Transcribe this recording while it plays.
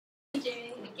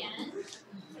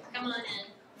come on in.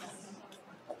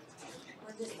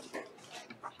 We're just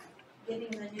getting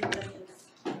the new buildings.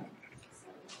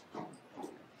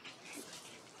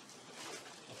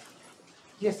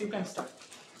 Yes, you can start.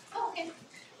 Oh, okay.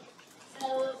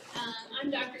 So, I'm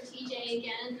Dr. TJ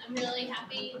again. I'm really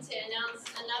happy to announce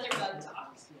another bug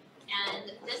talk.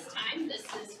 And this time, this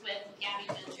is with Gabby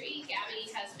Gentry. Gabby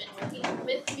has been working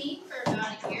with me for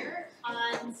about a year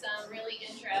on some really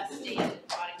interesting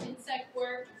aquatic insect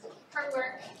work. Her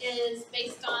work is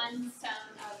based on some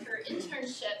of her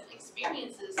internship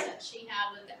experiences that she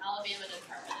had with the Alabama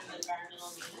Department of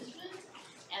Environmental Management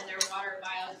and their water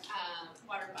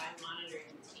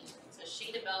biomonitoring team. So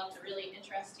she developed a really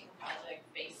interesting project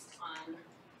based on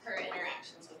her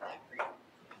interactions with that group.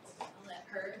 I'll let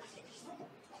her take it away.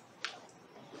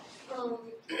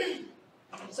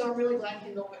 So I'm really glad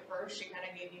Kindall went first. She kind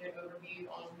of gave you an overview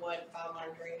on what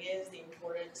biomonitoring is, the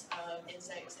importance of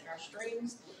insects in our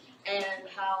streams, and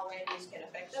how land use can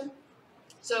affect them.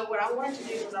 So what I wanted to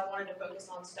do was I wanted to focus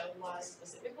on stoneflies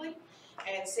specifically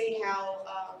and see how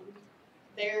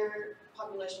their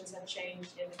populations have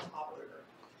changed in the Cahaba River.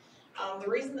 The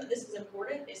reason that this is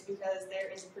important is because there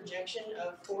is a projection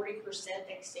of 40%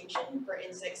 extinction for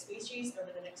insect species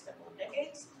over the next couple of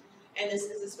decades. And this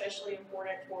is especially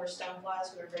important for stoneflies,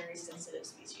 who are very sensitive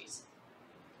species.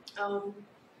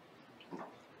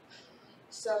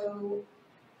 So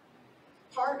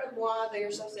part of why they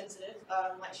are so sensitive,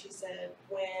 like she said,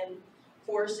 when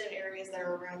forested areas that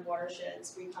are around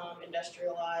watersheds become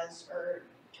industrialized or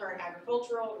turn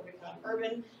agricultural or become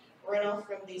urban, runoff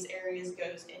from these areas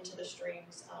goes into the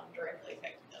streams, directly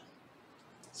affecting them.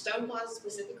 Stoneflies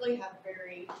specifically have a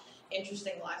very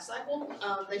interesting life cycle.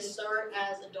 They start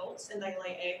as adults and they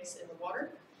lay eggs in the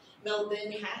water. They'll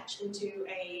then hatch into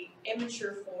a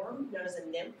immature form known as a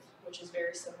nymph, which is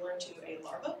very similar to a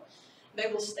larva. They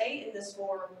will stay in this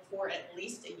form for at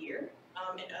least a year.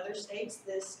 In other states,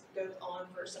 this goes on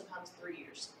for sometimes 3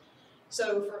 years.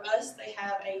 So for us, they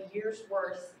have a year's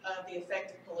worth of the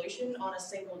effect of pollution on a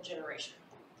single generation.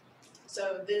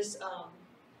 So this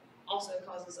also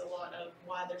causes a lot of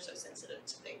why they're so sensitive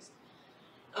to things.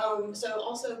 So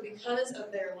also because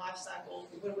of their life cycle,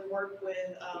 when we work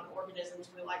with organisms,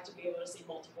 we like to be able to see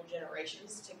multiple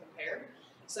generations to compare.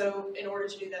 So in order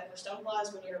to do that for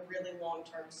stoneflies, we need a really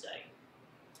long-term study.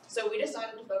 So we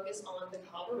decided to focus on the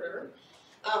Cahaba River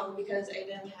because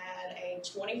ADEM had a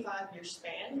 25-year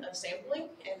span of sampling,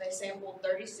 and they sampled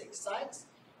 36 sites,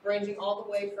 ranging all the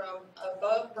way from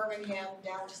above Birmingham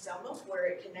down to Selma, where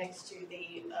it connects to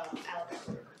the Alabama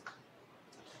River.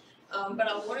 But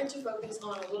I wanted to focus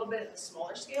on a little bit of the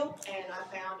smaller scale, and I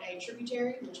found a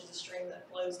tributary, which is a stream that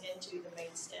flows into the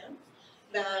main stem,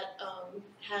 that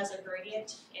has a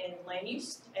gradient in land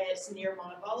use. It's near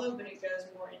Montevallo, but it goes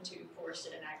more into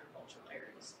forested and agricultural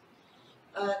areas.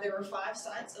 There were 5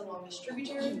 sites along this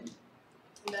tributary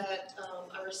that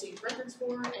I received records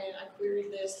for, and I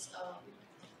queried this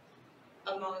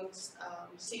amongst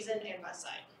season and by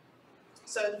site.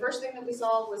 So the first thing that we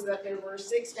saw was that there were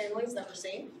 6 families that were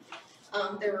seen.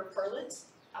 There were perlets.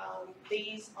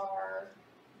 These are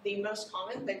the most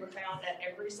common. They were found at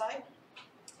every site,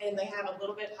 and they have a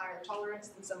little bit higher tolerance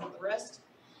than some of the rest.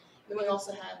 Then we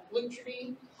also have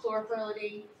Lutridae,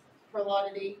 Chlorophyllae,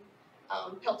 Perlotidae,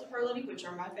 Peltoperlidae, which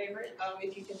are my favorite.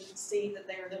 If you can see that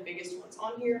they are the biggest ones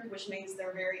on here, which means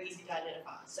they're very easy to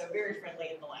identify, so very friendly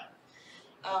in the lab.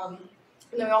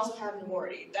 And then we also have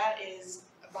Nemoridae. That is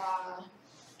by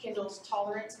Kindall's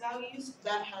tolerance values,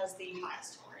 that has the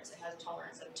highest tolerance. It has a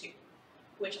tolerance of 2,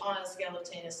 which on a scale of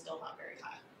 10 is still not very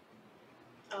high.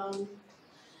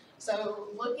 So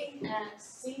looking at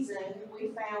season, we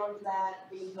found that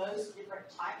the most different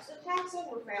types of taxa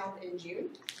were found in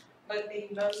June, but the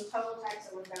most total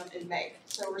taxa were found in May.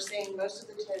 So we're seeing most of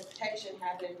the detection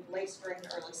happen late spring to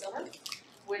early summer,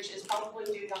 which is probably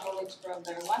due not only from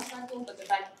their life cycle, but the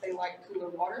fact that they like cooler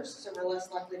waters, so we're less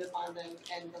likely to find them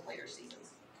in the later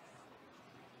seasons.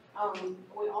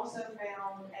 We also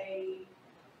found a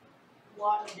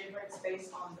lot of difference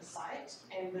based on the site,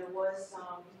 and there was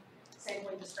some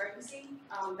sampling discrepancy.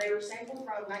 They were sampled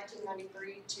from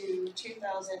 1993 to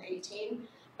 2018,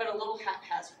 but a little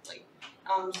haphazardly.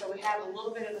 So we have a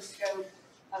little bit of the scope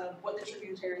of what the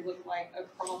tributary looked like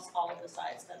across all of the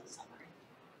sites as a summary.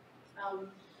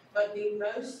 But the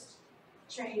most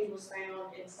change was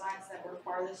found in sites that were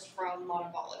farthest from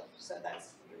Montevallo, so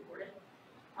that's important.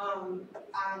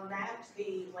 I mapped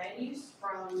the land use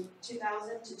from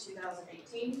 2000 to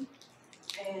 2018,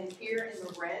 and here in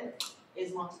the red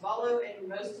is Montevallo, and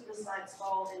most of the sites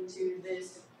fall into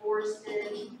this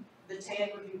forested, the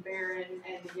tan would be barren,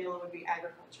 and the yellow would be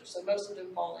agriculture. So most of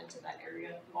them fall into that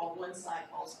area, while one site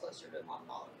falls closer to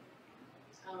Montevallo.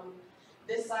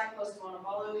 This site close to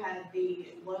Montevallo had the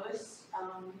lowest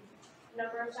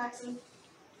number of taxa,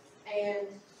 and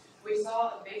we saw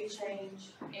a big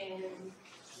change in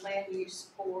land use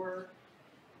for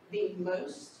the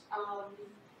most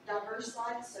diverse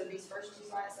sites. So these first two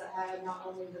sites that had not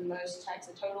only the most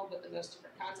taxa total, but the most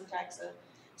different kinds of taxa,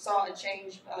 saw a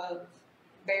change of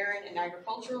barren and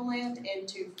agricultural land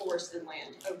into forested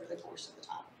land over the course of the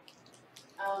time.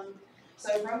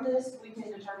 So from this, we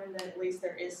can determine that at least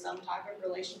there is some type of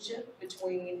relationship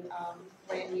between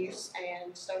land use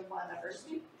and stonefly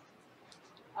diversity.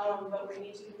 But we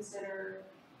need to consider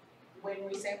when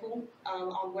we sample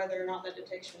on whether or not the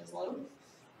detection is low.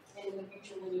 And in the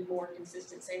future, we need more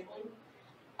consistent sampling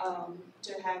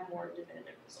to have more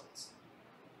definitive results.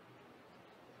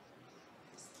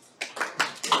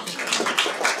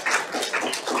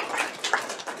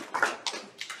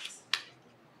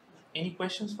 Any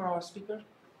questions for our speaker?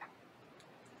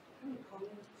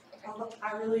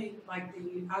 I really like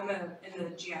I'm in the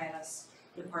GIS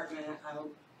department.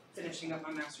 I'm finishing up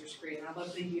my master's degree, and I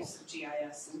love the use of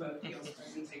GIS in both fields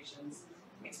presentations.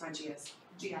 Makes my GIS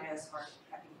part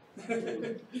happy.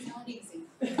 It's not easy.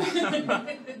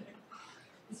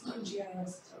 It's not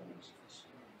GIS, so it makes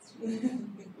you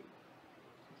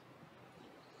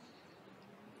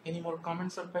Any more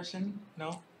comments or questions?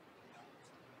 No?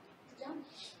 Yeah.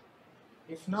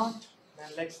 If not,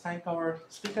 then let's thank our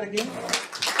speaker again.